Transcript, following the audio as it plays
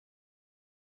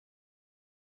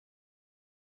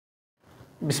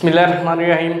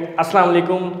बिस्मिल्लाहिर्रहमानिर्रहीम। अस्सलाम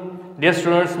वालेकुम डियर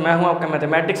स्टूडेंट्स, मैं हूं आपका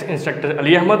मैथमेटिक्स इंस्ट्रक्टर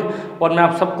अली अहमद और मैं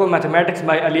आप सबको मैथमेटिक्स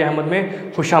बाय अली अहमद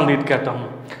में खुशामदीद कहता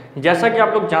हूं। जैसा कि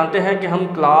आप लोग जानते हैं कि हम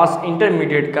क्लास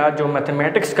इंटरमीडिएट का जो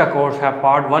मैथमेटिक्स का कोर्स है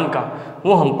पार्ट 1 का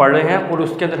वो हम पढ़ रहे हैं और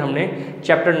उसके अंदर हमने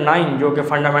चैप्टर 9 जो कि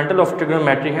फंडामेंटल ऑफ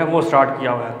ट्रिग्नोमेट्री है वो स्टार्ट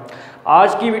किया हुआ है।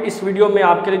 आज की इस वीडियो में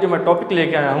आपके लिए जो मैं टॉपिक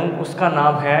लेके आया हूँ उसका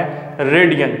नाम है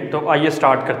रेडियन। तो आइए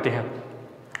स्टार्ट करते हैं।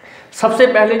 सबसे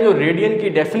पहले जो रेडियन की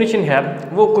डेफिनेशन है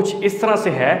वो कुछ इस तरह से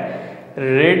है।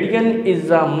 Radian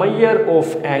is a measure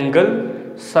of angle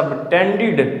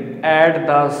subtended at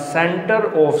the centre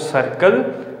of circle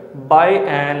by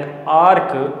an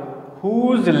arc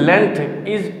whose length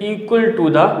is equal to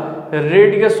the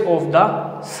radius of the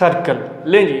circle.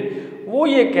 लें जी, वो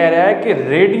ये कह रहा है कि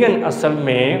रेडियन असल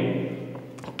में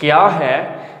क्या है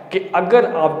कि अगर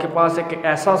आपके पास एक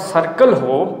ऐसा सर्कल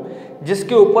हो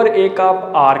जिसके ऊपर एक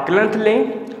आप आर्क लेंथ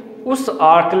लें, उस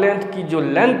आर्क लेंथ की जो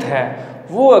लेंथ है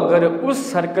वो अगर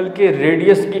उस सर्कल के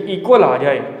रेडियस के इक्वल आ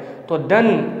जाए तो देन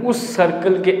उस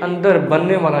सर्कल के अंदर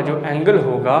बनने वाला जो एंगल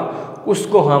होगा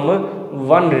उसको हम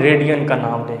 1 रेडियन का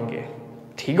नाम देंगे।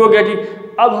 ठीक हो गया जी।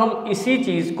 अब हम इसी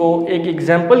चीज़ को एक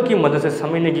एग्जाम्पल की मदद से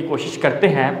समझने की कोशिश करते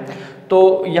हैं। तो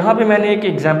यहाँ पे मैंने एक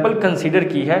एग्जाम्पल कंसीडर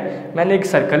की है। मैंने एक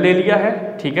सर्कल ले लिया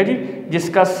है, ठीक है जी,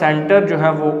 जिसका सेंटर जो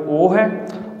है वो O है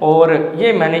और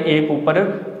ये मैंने एक ऊपर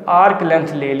आर्क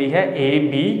लेंथ ले ली है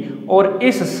AB और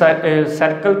इस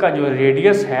सर्कल का जो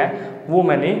रेडियस है वो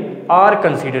मैंने R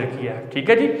कंसीडर किया है। ठीक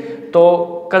है जी। तो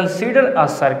consider a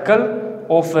circle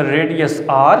of radius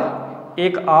R,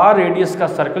 एक R रेडियस का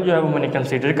सर्कल जो है वो मैंने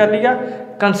कंसीडर कर लिया।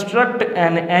 कंस्ट्रक्ट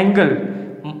एन एंगल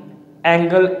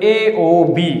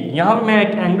AOB, यहाँ पे मैं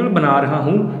एक एंगल बना रहा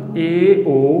हूँ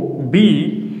AOB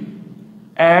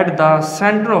at the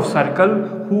centre of circle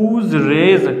whose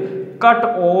raise cut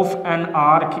off an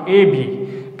arc AB।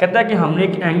 कहता है कि हमने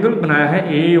एक एंगल बनाया है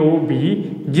AOB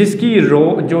जिसकी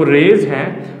जो रेज है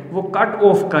वो कट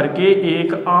ऑफ करके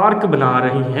एक आर्क बना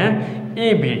रही हैं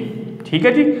AB। ठीक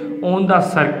है जी। On the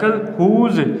circle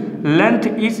whose length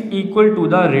is equal to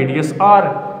the radius R।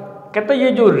 कहता है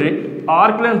ये जो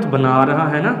आर्क लेंथ बना रहा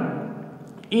है ना,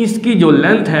 इसकी जो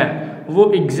लेंथ है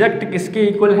वो एग्जैक्ट किसके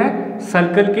इक्वल है?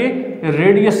 सर्कल के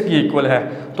रेडियस की इक्वल है।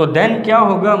 तो देन क्या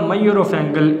होगा? Measure of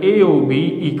angle AOB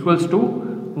equals to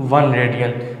 1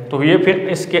 radian. तो ये फिर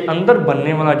इसके अंदर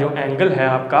बनने वाला जो एंगल है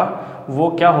आपका वो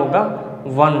क्या होगा?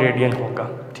 1 रेडियन होगा।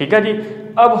 ठीक है जी।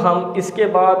 अब हम इसके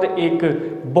बाद एक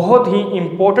बहुत ही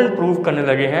इम्पोर्टेंट प्रूफ करने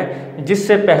लगे हैं,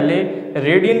 जिससे पहले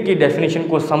रेडियन की डेफिनेशन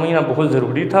को समझना बहुत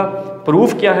ज़रूरी था।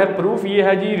 प्रूफ क्या है? प्रूफ ये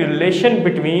है जी, relation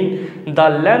between the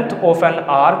length of an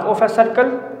arc of a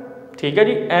circle, ठीक है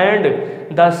जी, and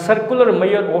the circular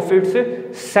measure of its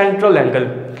central angle.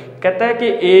 कहता है कि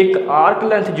एक आर्क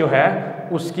लेंथ जो है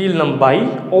उसकी लंबाई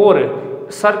और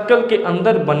सर्कल के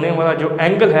अंदर बनने वाला जो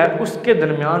एंगल है उसके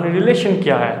दरमियान रिलेशन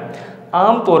क्या है।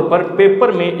 आमतौर पर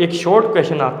पेपर में एक शॉर्ट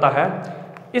क्वेश्चन आता है,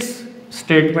 इस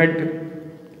स्टेटमेंट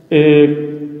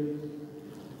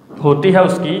होती है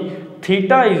उसकी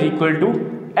theta is equal to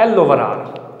L over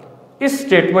R। इस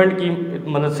स्टेटमेंट की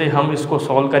मदद से हम इसको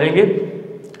सॉल्व करेंगे।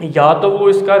 या तो वो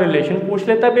इसका रिलेशन पूछ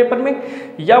लेता है पेपर में,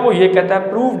 या वो ये कहता है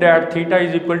prove that theta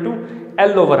is equal to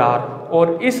L over R।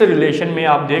 और इस रिलेशन में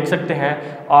आप देख सकते हैं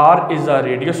R is the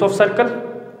radius of circle,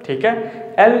 ठीक है,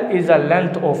 L is the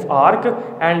length of arc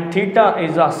and theta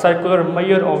is the circular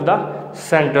measure of the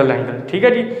central angle. ठीक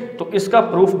है जी। तो इसका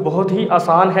प्रूफ बहुत ही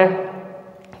आसान है,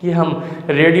 ये हम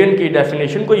रेडियन की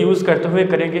डेफिनेशन को यूज़ करते हुए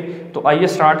करेंगे। तो आइए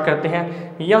स्टार्ट करते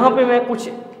हैं। यहाँ पे मैं कुछ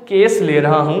केस ले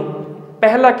रहा हूँ।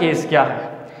 पहला केस क्या है?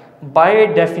 बाय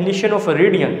डेफिनेशन ऑफ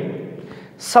रेडियन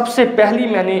सबसे पहली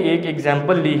मैंने एक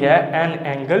एग्जांपल ली है, an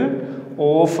angle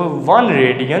of 1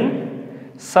 radian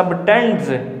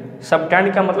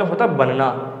subtend का मतलब होता है बनना,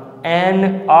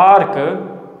 an arc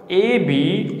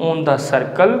AB on the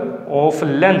circle of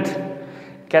length.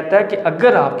 कहता है कि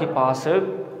अगर आपके पास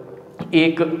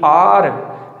एक R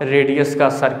रेडियस का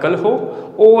सर्कल हो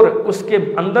और उसके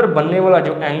अंदर बनने वाला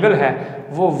जो एंगल है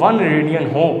वो 1 रेडियन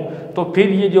हो, तो फिर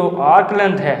ये जो आर्क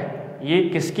लेंथ है ये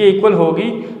किसके इक्वल होगी?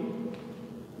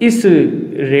 इस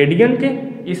रेडियन के,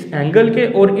 इस एंगल के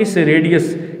और इस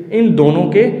रेडियस, इन दोनों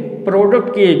के प्रोडक्ट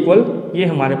के इक्वल ये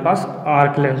हमारे पास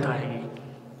आर्क लेंथ आएगी।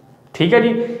 ठीक है जी।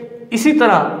 इसी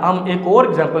तरह हम एक और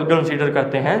एग्जांपल कंसीडर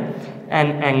करते हैं, an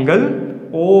angle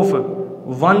of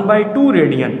 1/2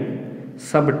 radian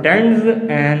subtends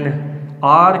an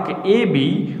arc AB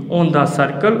on the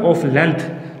circle of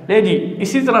length. ले जी,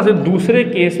 इसी तरह से दूसरे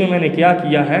केस में मैंने क्या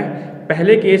किया है?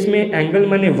 पहले केस में एंगल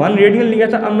मैंने 1 रेडियन लिया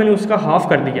था, अब मैंने उसका हाफ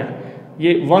कर दिया,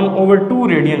 ये 1/2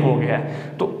 रेडियन हो गया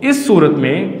है। तो इस सूरत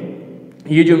में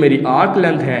ये जो मेरी आर्क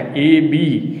लेंथ है AB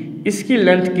इसकी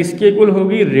लेंथ किसके इक्वल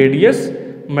होगी,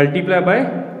 रेडियस मल्टीप्लाई बाय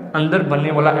अंदर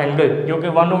बनने वाला एंगल जो कि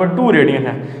 1/2 रेडियन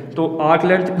है। तो आर्क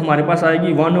लेंथ हमारे पास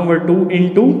आएगी 1/2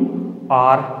 इंटू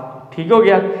आर। ठीक हो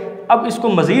गया। अब इसको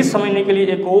मज़ीद समझने के लिए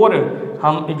एक और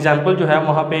हम एग्जाम्पल जो है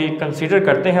वहाँ पे कंसीडर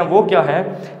करते हैं, वो क्या है,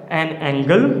 an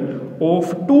angle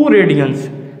of 2 radiance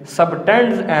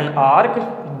subtends an arc,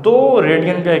 2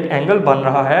 radian का एक एंगल बन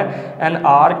रहा है, an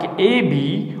arc A be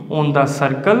on the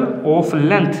circle of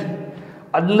length.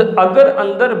 अगर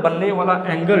अंदर बनने वाला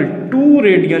एंगल 2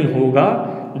 रेडियन होगा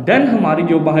देन हमारी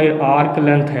जो बाहर आर्क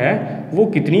लेंथ है वो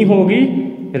कितनी होगी,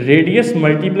 radius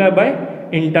multiply by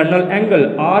internal angle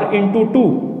are into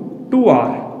 2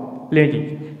 are. ले जी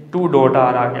 2 डॉट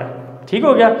आर आ गया। ठीक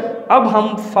हो गया। अब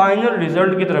हम फाइनल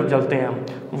रिजल्ट की तरफ चलते हैं।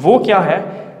 वो क्या है,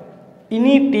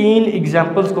 इन्हीं 3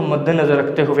 एग्जाम्पल्स को मद्देनज़र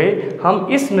रखते हुए हम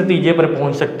इस नतीजे पर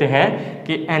पहुंच सकते हैं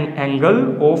कि an angle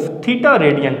of theta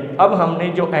radian, अब हमने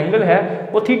जो एंगल है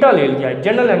वो थीटा ले लिया है,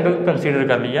 जनरल एंगल कंसीडर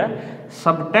कर लिया है,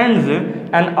 subtends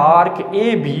an arc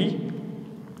A be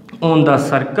on the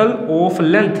circle of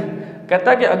length.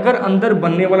 कहता है कि अगर अंदर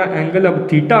बनने वाला एंगल अब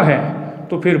थीटा है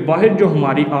तो फिर बाहर जो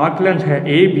हमारी आर्क लेंथ है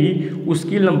ए बी,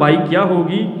 उसकी लंबाई क्या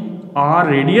होगी, are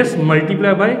radius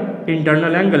multiply by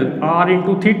internal angle are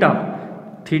into theta,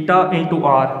 theta into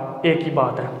are, एक ही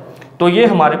बात है। तो ये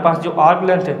हमारे पास जो आर्क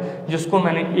लेंथ है जिसको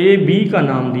मैंने ए बी का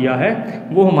नाम दिया है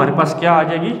वो हमारे पास क्या आ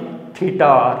जाएगी, थीटा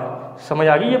आर। समझ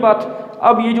आ गई ये बात।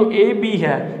 अब ये जो ए बी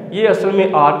है ये असल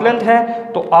में आर्क लेंथ है,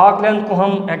 तो आर्क लेंथ को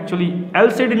हम एक्चुअली एल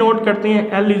से डिनोट करते हैं,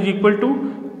 L is equal to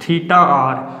theta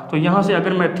are. तो यहाँ से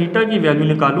अगर मैं थीटा की वैल्यू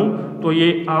निकालूं तो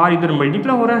ये आर इधर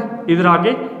मल्टीप्लाई हो रहा है, इधर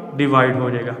आगे डिवाइड हो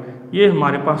जाएगा। ये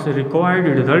हमारे पास रिक्वायर्ड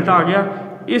रिजल्ट आ गया।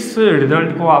 इस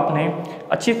रिजल्ट को आपने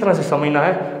अच्छी तरह से समझना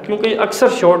है क्योंकि अक्सर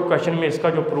शॉर्ट क्वेश्चन में इसका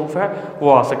जो प्रूफ है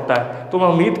वो आ सकता है। तो मैं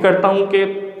उम्मीद करता हूँ कि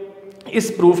इस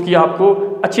प्रूफ की आपको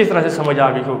अच्छी तरह से समझ आ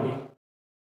गई होगी।